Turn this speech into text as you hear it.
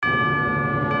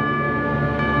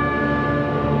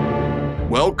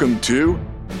Welcome to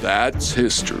That's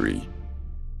History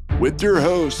with your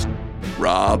host,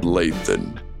 Rob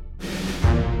Lathan.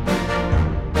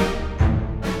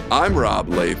 I'm Rob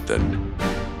Lathan.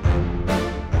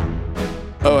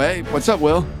 Oh, hey, what's up,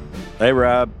 Will? Hey,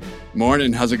 Rob.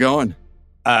 Morning. How's it going?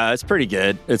 It's pretty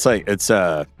good. It's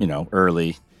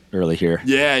early here.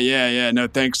 Yeah. No,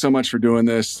 thanks so much for doing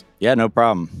this. Yeah, no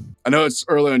problem. I know it's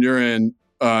early on your end,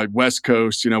 West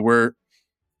Coast. We're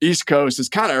East Coast. It's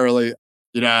kind of early.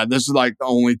 This is like the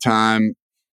only time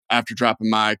after dropping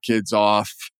my kids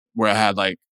off where I had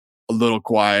like a little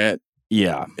quiet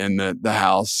in the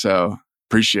house. So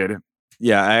appreciate it.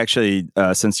 Yeah, I actually,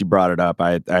 since you brought it up,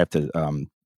 I have to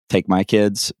take my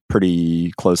kids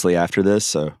pretty closely after this.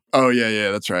 So. Oh,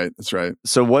 yeah. That's right.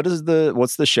 So what's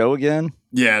the show again?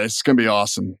 Yeah, this is going to be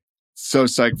awesome. So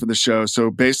psyched for the show.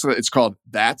 So basically it's called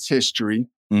That's History.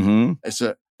 Mm-hmm. It's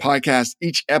a podcast.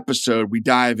 Each episode, we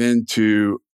dive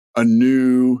into a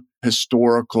new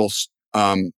historical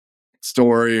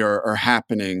story or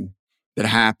happening that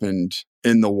happened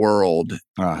in the world.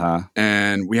 Uh-huh.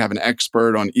 And we have an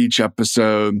expert on each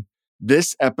episode.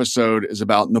 This episode is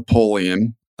about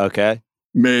Napoleon. Okay.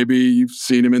 Maybe you've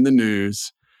seen him in the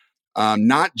news.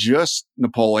 Not just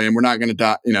Napoleon. We're not going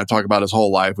to talk about his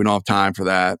whole life. We don't have time for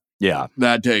that. Yeah.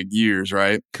 That'd take years,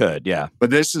 right? Could, yeah.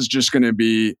 But this is just going to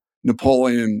be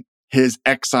Napoleon, his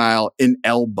exile in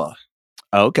Elba.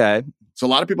 Okay. So a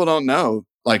lot of people don't know,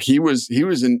 like he was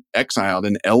exiled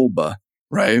in Elba,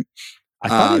 right? I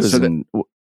thought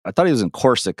he was in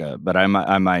Corsica, but I'm not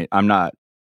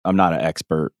an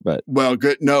expert, but well,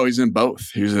 good. No, he's in both.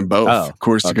 He was in both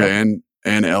Corsica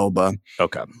and Elba.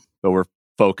 Okay. But we're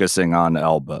focusing on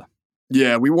Elba.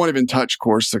 Yeah, we won't even touch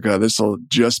Corsica. This will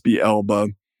just be Elba.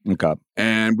 Okay.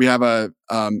 And we have a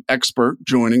expert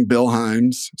joining, Bill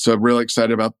Himes. So I'm really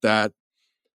excited about that.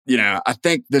 I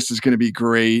think this is going to be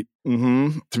great.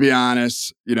 Mm-hmm. To be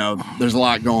honest, there's a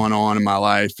lot going on in my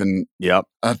life. And yep.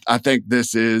 I think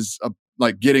this is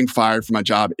like getting fired from my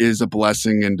job is a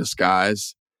blessing in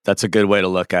disguise. That's a good way to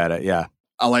look at it. Yeah.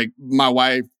 I like my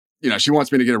wife, she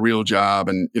wants me to get a real job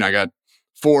and, I got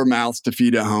 4 mouths to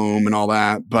feed at home and all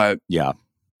that. But yeah,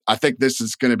 I think this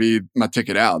is going to be my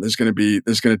ticket out. This is going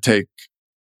to take,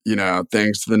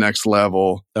 things to the next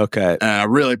level. Okay. And I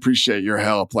really appreciate your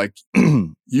help. Like,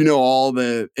 all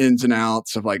the ins and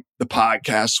outs of like the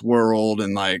podcast world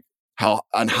and like how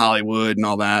on Hollywood and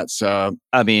all that. So,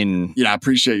 I mean, I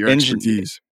appreciate your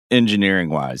expertise. Engineering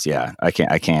wise. Yeah. I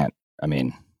can't,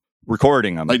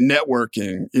 recording them. Like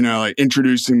networking, like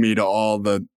introducing me to all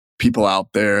the people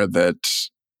out there that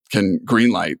can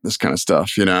greenlight this kind of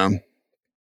stuff,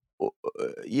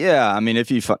 Yeah,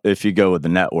 if you go with the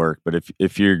network, but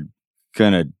if you're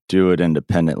gonna do it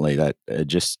independently, that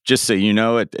just so you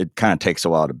know, it kind of takes a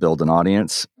while to build an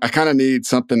audience. I kind of need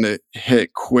something to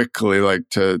hit quickly, like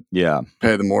to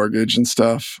pay the mortgage and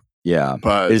stuff. Yeah,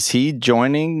 but is he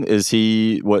joining? Is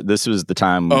he what? This was the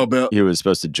time he was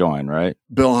supposed to join, right?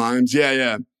 Bill Himes,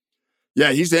 yeah,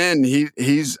 he's in.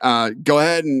 He's go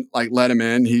ahead and like let him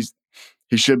in. He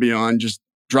should be on. Just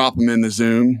drop him in the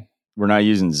Zoom. We're not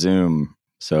using Zoom,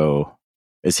 so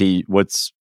is he?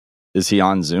 Is he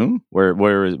on Zoom?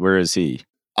 Where is he?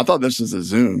 I thought this was a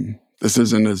Zoom. This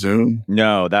isn't a Zoom.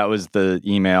 No, that was the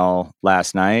email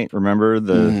last night. Remember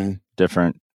the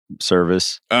different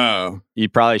service? Oh, you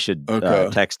probably should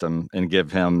text him and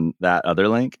give him that other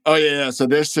link. Oh yeah. So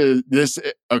this.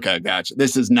 Okay, gotcha.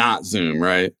 This is not Zoom,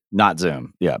 right? Not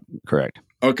Zoom. Yeah, correct.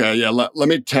 Okay, yeah. Let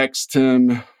me text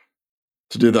him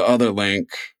to do the other link.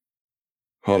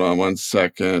 Hold on 1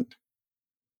 second.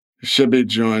 He should be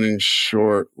joining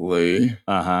shortly.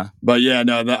 Uh-huh. But yeah,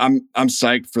 no, I'm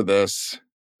psyched for this.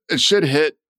 It should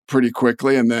hit pretty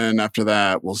quickly, and then after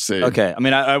that, we'll see. Okay.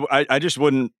 I just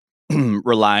wouldn't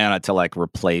rely on it to like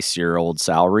replace your old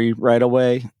salary right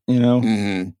away.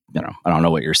 Mm-hmm. I don't know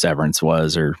what your severance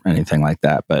was or anything like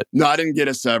that, but no, I didn't get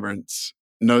a severance.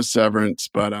 No severance,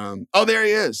 but oh, there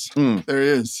he is. There he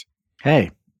is. Hey,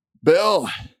 Bill.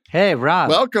 Hey, Rob.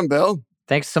 Welcome, Bill.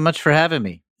 Thanks so much for having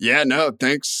me. Yeah, no,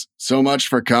 thanks so much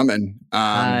for coming.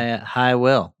 Hi,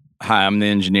 Will. Hi, I'm the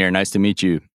engineer. Nice to meet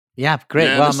you. Yeah, great.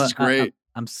 Yeah, this is great.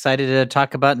 I'm excited to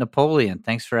talk about Napoleon.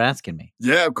 Thanks for asking me.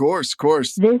 Yeah, of course.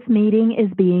 This meeting is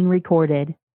being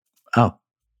recorded. Oh,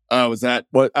 was that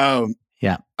what? Oh,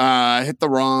 yeah. I hit the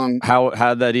wrong.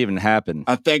 How'd that even happen?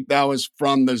 I think that was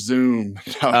from the Zoom.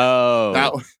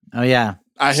 Oh, yeah.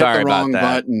 I hit the wrong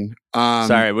button.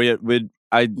 Sorry.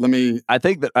 I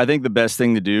think the best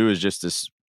thing to do is just to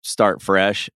start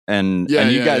fresh, and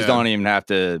you guys don't even have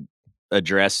to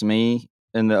address me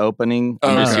in the opening.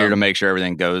 I'm just here to make sure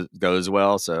everything goes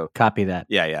well. So copy that.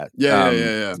 Yeah.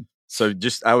 Yeah. So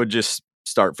I would just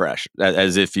start fresh,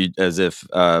 as if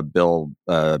Bill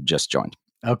just joined.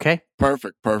 Okay.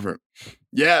 Perfect.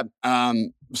 Yeah.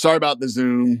 Sorry about the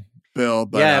Zoom, Bill,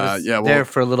 but I was there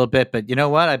for a little bit, but you know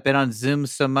what? I've been on Zoom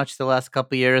so much the last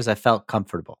couple of years, I felt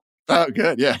comfortable. Oh,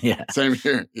 good. Yeah. Yeah. Same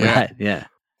here. Yeah. Right. Yeah.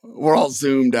 We're all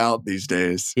zoomed out these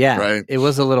days. Yeah. Right. It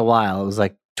was a little while. It was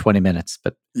like 20 minutes,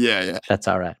 but yeah. That's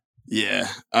all right. Yeah.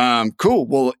 Cool.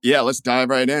 Well, yeah, let's dive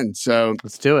right in. So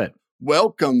let's do it.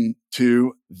 Welcome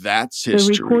to That's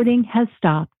History. The recording has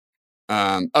stopped.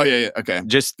 Oh, yeah. Okay.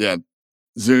 Yeah.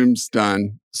 Zoom's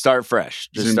done. Start fresh.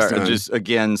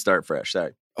 Start fresh.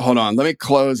 Sorry. Hold on. Let me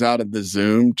close out of the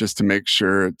Zoom just to make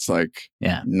sure it's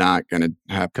not going to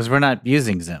happen. Because we're not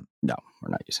using Zoom. No, we're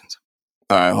not using Zoom.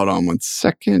 All right. Hold on 1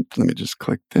 second. Let me just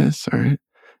click this. All right.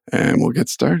 And we'll get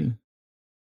started.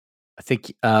 I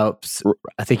think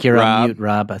you're on mute,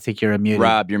 Rob. I think you're unmuted.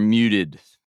 Rob, you're muted.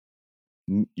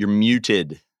 You're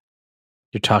muted.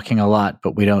 You're talking a lot,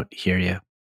 but we don't hear you.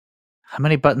 How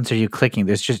many buttons are you clicking?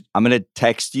 I'm going to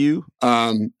text you.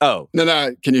 No.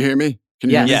 Can you hear me?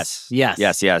 Yes.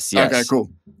 Yes. Okay, cool.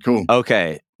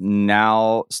 Okay.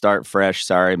 Now start fresh.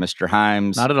 Sorry, Mr.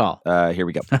 Himes. Not at all. Here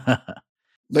we go.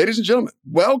 Ladies and gentlemen,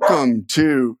 welcome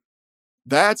to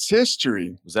That's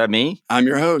History. Was that me? I'm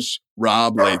your host,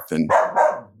 Rob Lathan.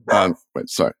 Wait,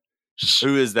 sorry.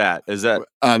 Who is that? Is that?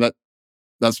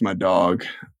 That's my dog.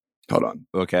 Hold on.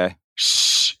 Okay.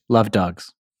 Shh. Love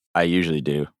dogs. I usually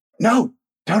do. No,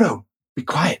 Toto, be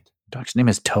quiet. Dog's name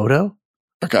is Toto?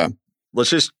 Okay. Let's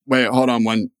just wait. Hold on.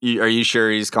 Are you sure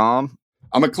he's calm?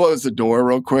 I'm gonna close the door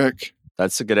real quick.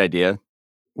 That's a good idea.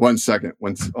 1 second.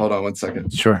 Hold on 1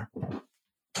 second. Sure.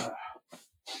 All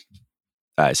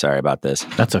right. Sorry about this.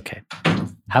 That's okay.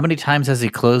 How many times has he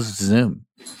closed Zoom?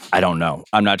 I don't know.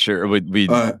 I'm not sure. Sorry.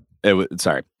 It's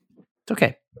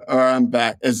okay. All right, I'm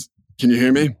back. Can you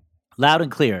hear me? Loud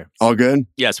and clear. All good?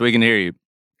 Yes, we can hear you.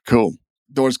 Cool.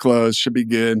 Doors closed. Should be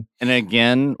good. And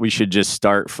again, we should just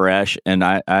start fresh. And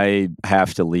I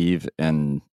have to leave.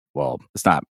 And well, it's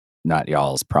not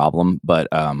y'all's problem, but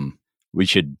we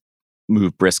should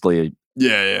move briskly.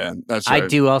 Yeah, that's right. I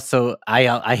do also.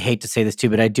 I hate to say this too,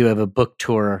 but I do have a book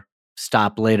tour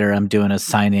stop later. I'm doing a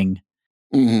signing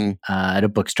at a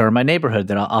bookstore in my neighborhood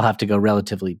that I'll have to go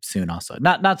relatively soon. Also,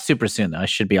 not super soon though. I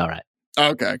should be all right.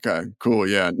 Okay, cool.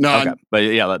 Yeah, no, okay.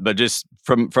 but just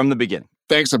from the beginning.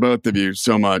 Thanks to both of you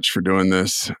so much for doing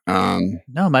this.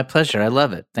 No, my pleasure. I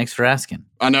love it. Thanks for asking.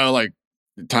 I know,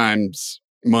 time's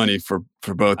money for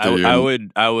both of you.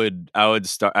 I would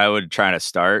start.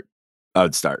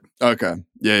 Okay.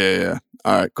 Yeah.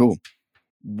 All right, cool.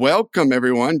 Welcome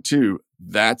everyone to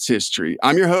That's History.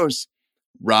 I'm your host,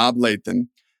 Rob Lathan.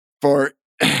 For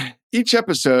each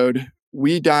episode,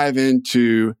 we dive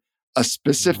into a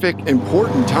specific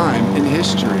important time in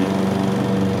history.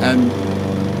 And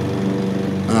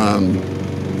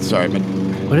sorry, but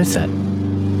what is that?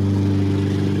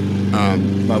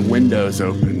 My window's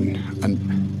open.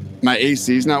 My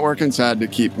AC's not working, so I had to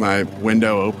keep my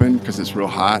window open because it's real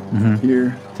hot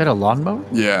here. Is that a lawnmower?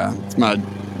 Yeah, it's my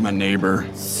neighbor.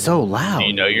 So loud. Do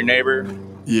you know your neighbor?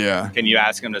 Yeah. Can you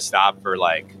ask him to stop for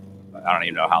I don't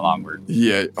even know how long we're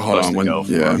hold on. to go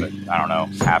for, but I don't know,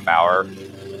 half hour.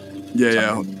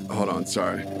 Yeah. Hold on.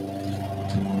 Sorry.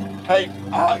 Hey,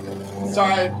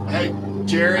 sorry. Hey,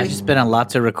 Jerry. I've just been on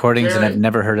lots of recordings and I've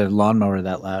never heard a lawnmower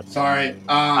that loud. Sorry.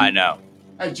 I know.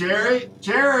 Hey, Jerry,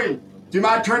 do you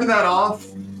mind turning that off?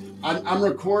 I'm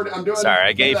recording. I'm doing. Sorry,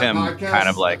 I gave him podcast kind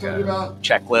of like a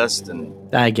checklist,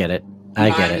 and I get it. I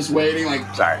get it. Just waiting a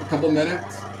couple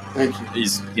minutes. Thank you.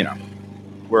 He's,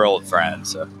 we're old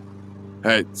friends. So.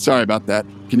 Hey, sorry about that.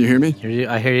 Can you hear me?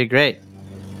 I hear you great.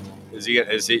 Is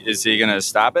he gonna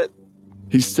stop it?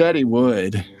 He said he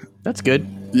would. That's good.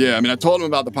 Yeah, I told him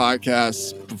about the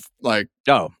podcast a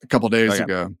couple days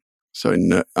ago. So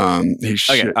he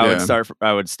should. Okay,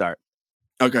 I would start.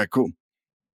 Okay, cool.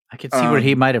 I could see where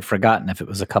he might have forgotten if it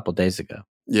was a couple days ago.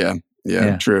 Yeah,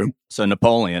 true. So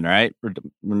Napoleon, right?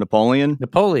 Napoleon.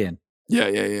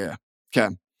 Yeah.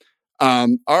 Okay.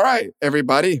 All right,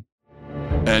 everybody.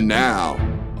 And now,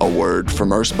 a word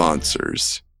from our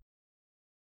sponsors.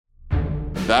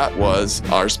 That was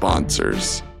our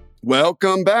sponsors.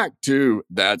 Welcome back to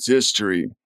That's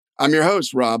History. I'm your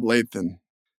host, Rob Lathan.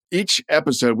 Each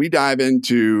episode, we dive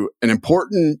into an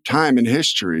important time in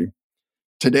history.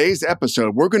 Today's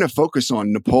episode, we're going to focus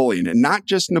on Napoleon, and not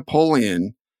just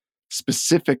Napoleon,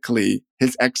 specifically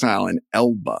his exile in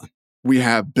Elba. We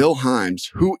have Bill Himes,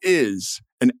 who is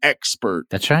an expert.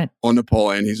 That's right. On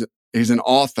Napoleon. He's an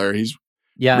author.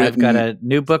 I've got a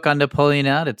new book on Napoleon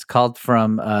out. It's called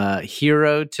From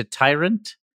Hero to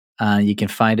Tyrant. You can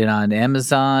find it on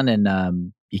Amazon,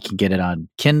 and you can get it on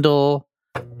Kindle.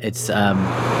 It's $5.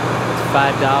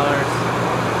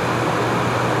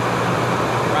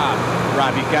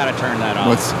 Rob, you got to turn that off.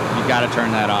 You got to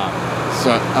turn that off.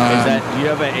 So, do you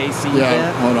have an AC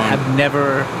vent? Hold on. I've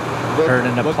never heard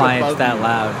an appliance that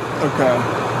loud.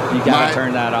 Okay. You got to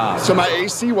turn that off. So my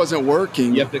AC wasn't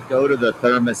working. You have to go to the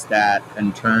thermostat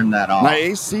and turn that off. My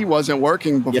AC wasn't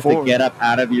working before. You have to get up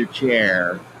out of your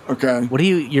chair. Okay.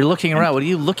 You're looking around. What are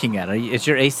you looking at? Is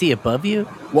your AC above you?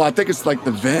 Well, I think it's like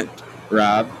the vent.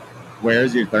 Rob,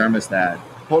 where's your thermostat?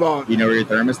 Hold on. You know where your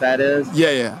thermostat is?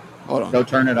 Yeah. Hold on. Go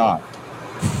turn it off.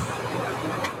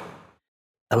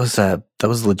 That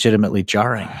was legitimately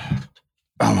jarring.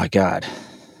 Oh my God.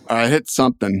 I hit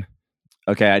something.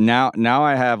 Okay, now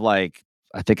I have I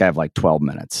think I have 12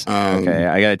 minutes. Okay,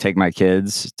 I got to take my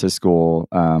kids to school.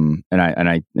 And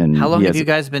how long have you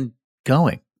guys been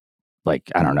going? I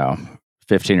don't know,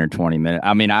 15 or 20 minutes.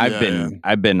 I mean,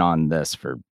 I've been on this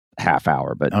for half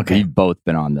hour, but we've both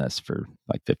been on this for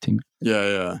 15 minutes.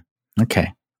 Yeah.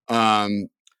 Okay.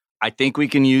 I think we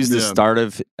can use the start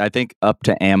of, I think, up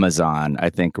to Amazon.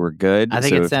 I think we're good. I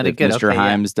think it sounded good. Mr.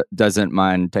 Himes doesn't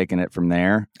mind taking it from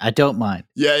there. I don't mind.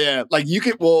 Yeah. You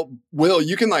can, Will,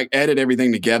 you can edit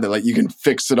everything together. You can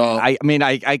fix it all. I mean,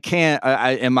 I can't.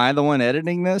 Am I the one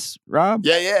editing this, Rob?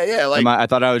 Yeah. I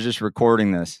thought I was just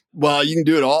recording this. Well, you can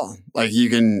do it all. You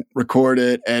can record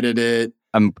it, edit it.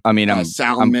 I'm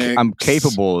sound mix. I'm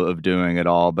capable of doing it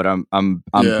all, but I'm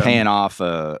paying off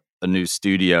a new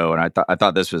studio, and I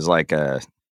thought this was like a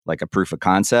proof of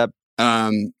concept,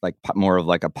 more of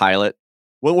a pilot.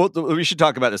 Well, we should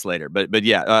talk about this later, but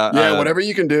yeah, whatever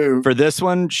you can do for this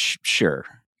one, sure,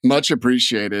 much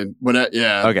appreciated.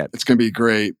 Okay, it's gonna be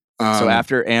great. So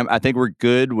after I think we're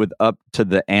good with up to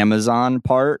the Amazon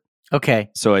part.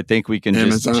 Okay, so I think we can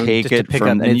just take it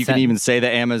from, and you can even say the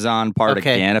Amazon part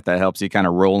again if that helps you kind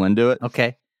of roll into it.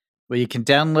 Okay. Well, you can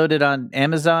download it on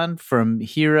Amazon, From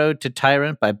Hero to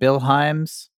Tyrant by Bill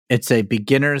Himes. It's a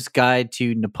beginner's guide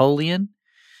to Napoleon.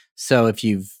 So if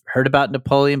you've heard about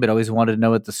Napoleon but always wanted to know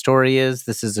what the story is,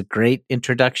 this is a great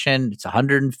introduction. It's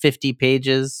 150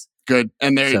 pages. Good.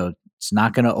 So it's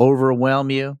not going to overwhelm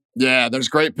you. Yeah, there's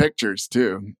great pictures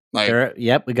too.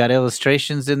 We got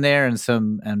illustrations in there and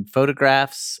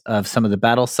photographs of some of the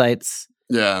battle sites.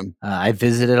 Yeah. I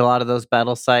visited a lot of those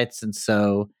battle sites, and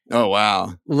so... Oh,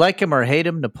 wow. Like him or hate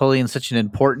him, Napoleon's such an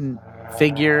important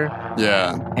figure.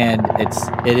 Yeah. And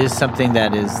it is something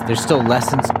that is... There's still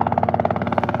lessons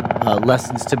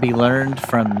to be learned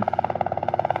from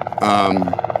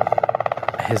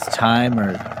his time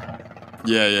or...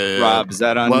 Yeah. Rob, is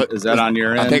that on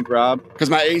your end, I think, Rob? Because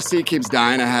my AC keeps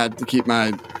dying, I had to keep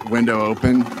my window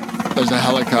open. There's a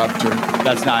helicopter.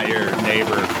 That's not your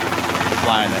neighbor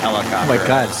flying the helicopter. Oh my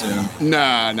God!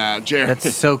 No, Jerry.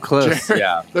 That's so close. Jerry,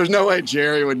 yeah, there's no way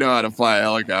Jerry would know how to fly a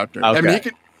helicopter. Okay. I mean, he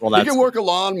can work a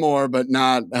lawnmower, but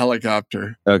not a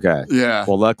helicopter. Okay. Yeah.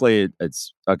 Well, luckily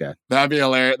it's okay. That'd be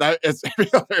hilarious. It'd be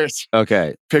hilarious.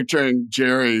 Okay. Picturing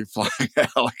Jerry flying a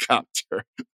helicopter.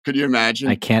 Could you imagine?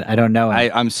 I don't know.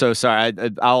 I'm so sorry.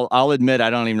 I'll admit I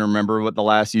don't even remember what the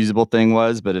last usable thing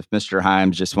was. But if Mr.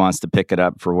 Himes just wants to pick it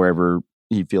up for wherever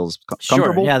he feels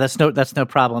comfortable, yeah, that's no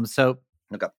problem. So,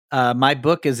 my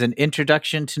book is an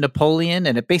introduction to Napoleon,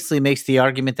 and it basically makes the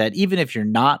argument that even if you're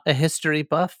not a history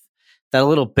buff, that a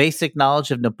little basic knowledge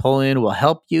of Napoleon will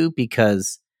help you,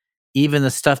 because even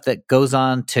the stuff that goes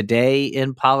on today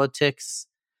in politics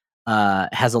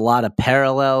has a lot of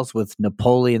parallels with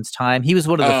Napoleon's time. He was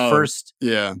one of the first.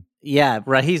 Yeah,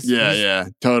 right. He's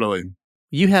totally.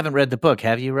 You haven't read the book,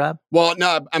 have you, Rob? Well,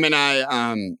 no. I mean,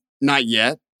 not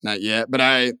yet, but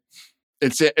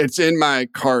it's in my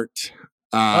cart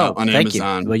on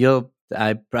Amazon. Thank you. Well,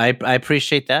 I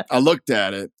appreciate that. I looked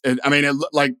at it.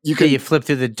 You can you flip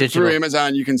through the digital through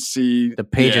Amazon. You can see the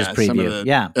pages preview.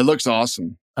 It looks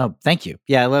awesome. Oh, thank you.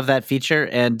 Yeah, I love that feature.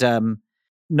 And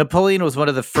Napoleon was one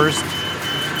of the first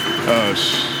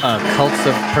cults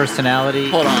of personality.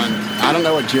 Hold on. I don't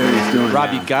know what Jerry's doing. Rob,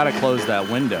 now. you got to close that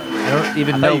window. I don't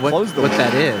even know what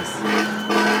that is.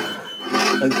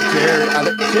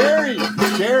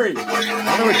 Jerry. I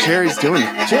don't know what Jerry's doing.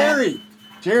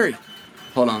 Jerry.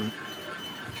 Hold on.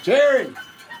 Jerry.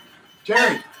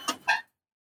 God.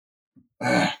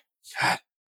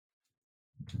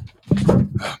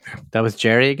 That was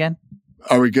Jerry again?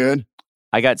 Are we good?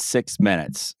 I got 6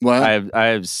 minutes. What? I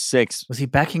have 6. Was he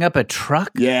backing up a truck?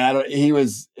 Yeah,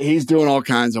 he's doing all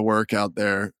kinds of work out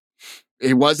there.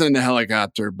 He wasn't in the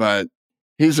helicopter, but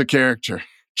he's a character.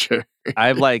 I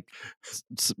have like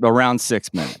around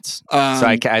 6 minutes.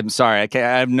 I'm sorry. I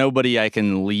have nobody I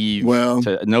can leave. Well,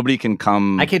 nobody can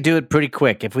come. I could do it pretty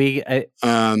quick. If we,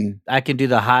 I can do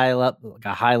the high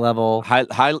level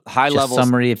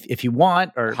summary if you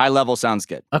want. Or high level sounds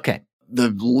good. Okay.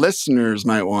 The listeners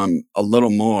might want a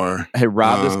little more. Hey,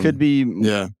 Rob, this could be.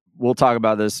 Yeah. We'll talk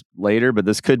about this later, but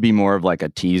this could be more of like a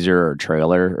teaser or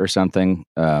trailer or something.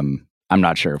 I'm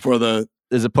not sure.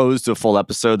 As opposed to a full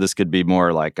episode, this could be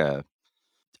more like I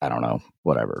don't know,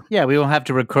 whatever. Yeah, we won't have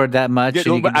to record that much.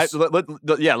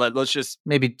 Let's just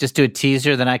maybe just do a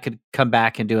teaser. Then I could come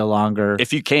back and do a longer,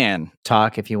 if you can,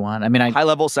 talk if you want. I mean, high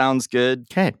level sounds good.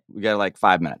 Okay, we got like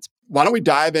 5 minutes. Why don't we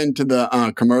dive into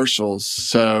the commercials?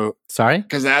 Sorry,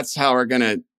 because that's how we're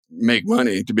gonna make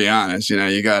money. To be honest,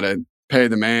 you got to pay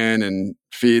the man and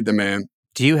feed the man.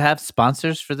 Do you have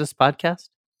sponsors for this podcast?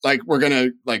 Like we're gonna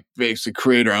basically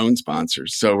create our own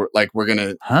sponsors. So we're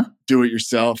gonna do it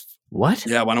yourself. What?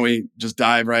 Yeah, why don't we just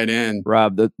dive right in?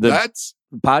 Rob, that's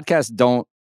podcasts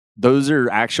those are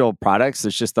actual products.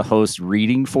 It's just the host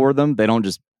reading for them. They don't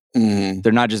just,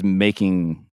 they're not just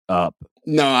making up.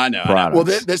 No, I know. Well,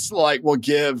 this will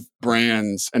give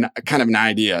brands kind of an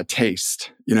idea, a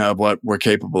taste, of what we're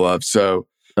capable of. So,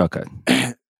 okay.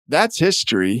 That's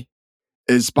History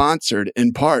is sponsored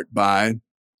in part by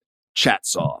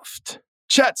ChatSoft.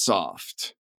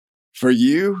 ChatSoft for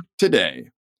you today.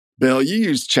 Bill, you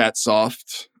use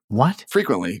ChatSoft. What?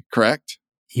 Frequently, correct?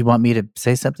 You want me to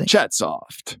say something?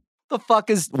 ChatSoft. The fuck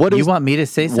is you want me to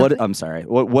say something? I'm sorry.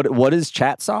 What is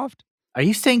ChatSoft? Are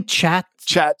you saying chat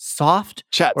soft?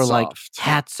 Chat or soft. Like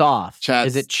hats off?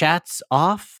 Is it chats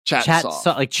off? Chat soft.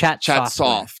 Like chat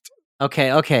soft.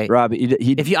 Okay. Rob,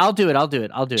 I'll do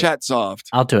it. Chat soft.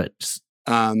 I'll do it.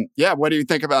 Yeah. What do you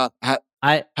think about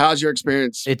how's your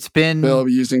experience? It's been Bill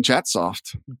using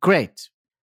ChatSoft. Great.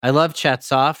 I love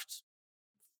ChatSoft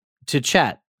to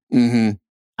chat. Mm-hmm.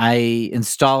 I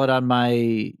install it on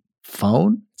my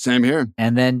phone. Same here.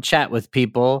 And then chat with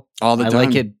people all the time. I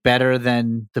like it better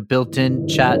than the built-in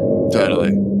chat.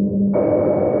 Totally.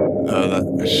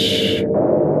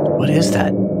 What is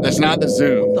that? That's not the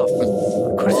Zoom. Of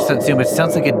course it's not Zoom. It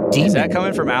sounds like a demon. Is that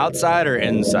coming from outside or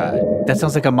inside? That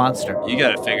sounds like a monster. You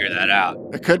got to figure that out.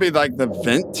 It could be like the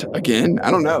vent again. I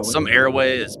don't know. Some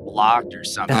airway is blocked or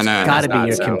something. That's got to be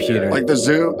your computer. Good. Like the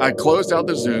Zoom. I closed out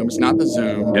the Zoom. It's not the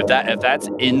Zoom. If that's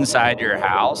inside your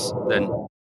house, then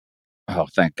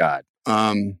thank God.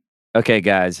 Okay,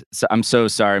 guys. So I'm so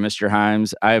sorry, Mr.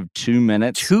 Himes. I have 2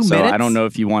 minutes. 2 minutes? So I don't know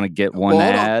if you want to get one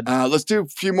ad. Let's do a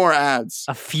few more ads.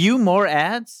 A few more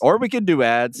ads? Or we could do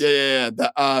ads. Yeah.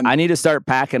 I need to start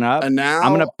packing up. And now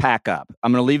I'm going to pack up.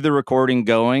 I'm going to leave the recording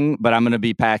going, but I'm going to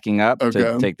be packing up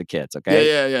to take the kids.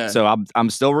 Okay. Yeah. So I'm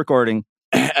still recording.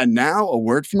 And now a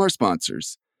word from our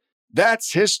sponsors.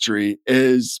 That's History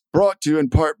is brought to you in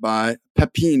part by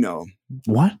Peppino.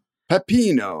 What?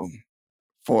 Peppino.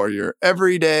 For your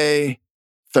everyday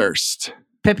thirst.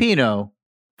 Peppino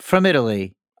from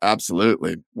Italy.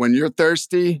 Absolutely. When you're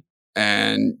thirsty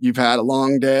and you've had a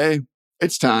long day,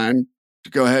 it's time to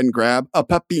go ahead and grab a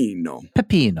Peppino.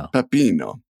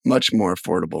 Peppino. Much more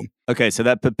affordable. Okay, so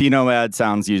that Peppino ad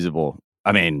sounds usable.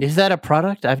 I mean... Is that a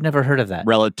product? I've never heard of that.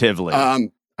 Relatively.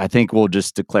 I think we'll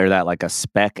just declare that like a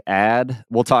spec ad.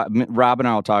 We'll talk. Rob and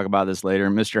I will talk about this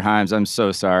later. Mr. Himes, I'm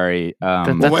so sorry.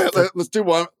 Let's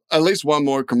do at least one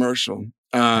more commercial.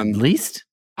 At least?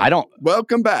 I don't.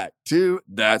 Welcome back to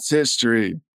That's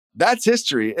History. That's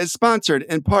History is sponsored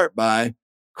in part by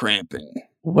Cramping.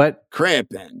 What?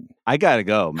 Cramping. I gotta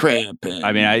go. Cramping.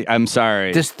 I mean, I'm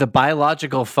sorry. Just the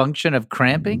biological function of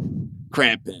cramping?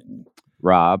 Cramping.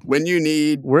 Rob, when you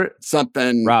need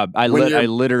something, Rob, I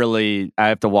literally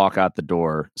have to walk out the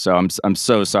door. So I'm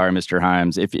so sorry, Mr.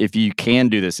 Himes. If you can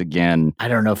do this again, I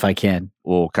don't know if I can.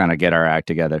 We'll kind of get our act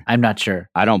together. I'm not sure.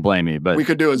 I don't blame you, but we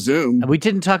could do a Zoom. We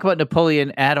didn't talk about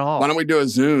Napoleon at all. Why don't we do a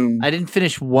Zoom? I didn't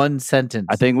finish one sentence.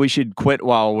 I think we should quit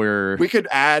while we could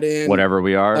add in whatever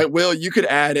we are. Like, Will, you could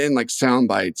add in like sound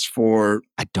bites for.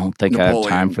 I don't think Napoleon. I have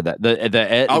time for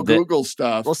that. I'll Google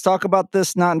stuff. Let's talk about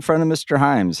this not in front of Mr.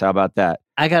 Himes. How about that?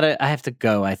 I have to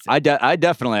go. I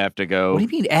definitely have to go. What do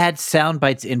you mean add sound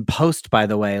bites in post, by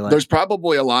the way? There's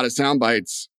probably a lot of sound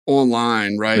bites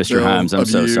online, right? Mr. Himes, I'm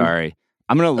so sorry.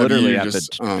 I'm going to literally have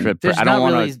to. I don't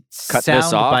want to cut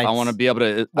this off. Bites. I want to be able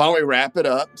to. Why don't we wrap it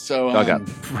up?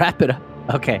 Wrap it up.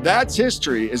 Okay. That's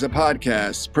History is a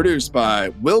podcast produced by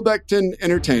Will Beckton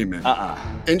Entertainment.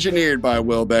 Engineered by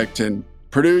Will Beckton.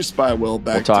 Produced by Will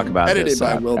Beckton. We'll talk about edited this.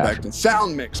 By Will Beckton.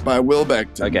 Sound mixed by Will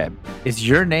Beckton. Okay. Is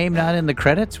your name not in the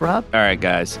credits, Rob? All right,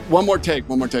 guys. One more take.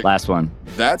 Last one.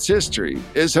 That's History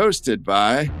is hosted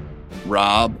by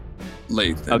Rob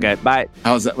Lathan. Okay, bye.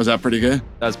 How's that? Was that pretty good?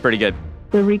 That was pretty good.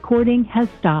 The recording has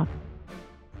stopped.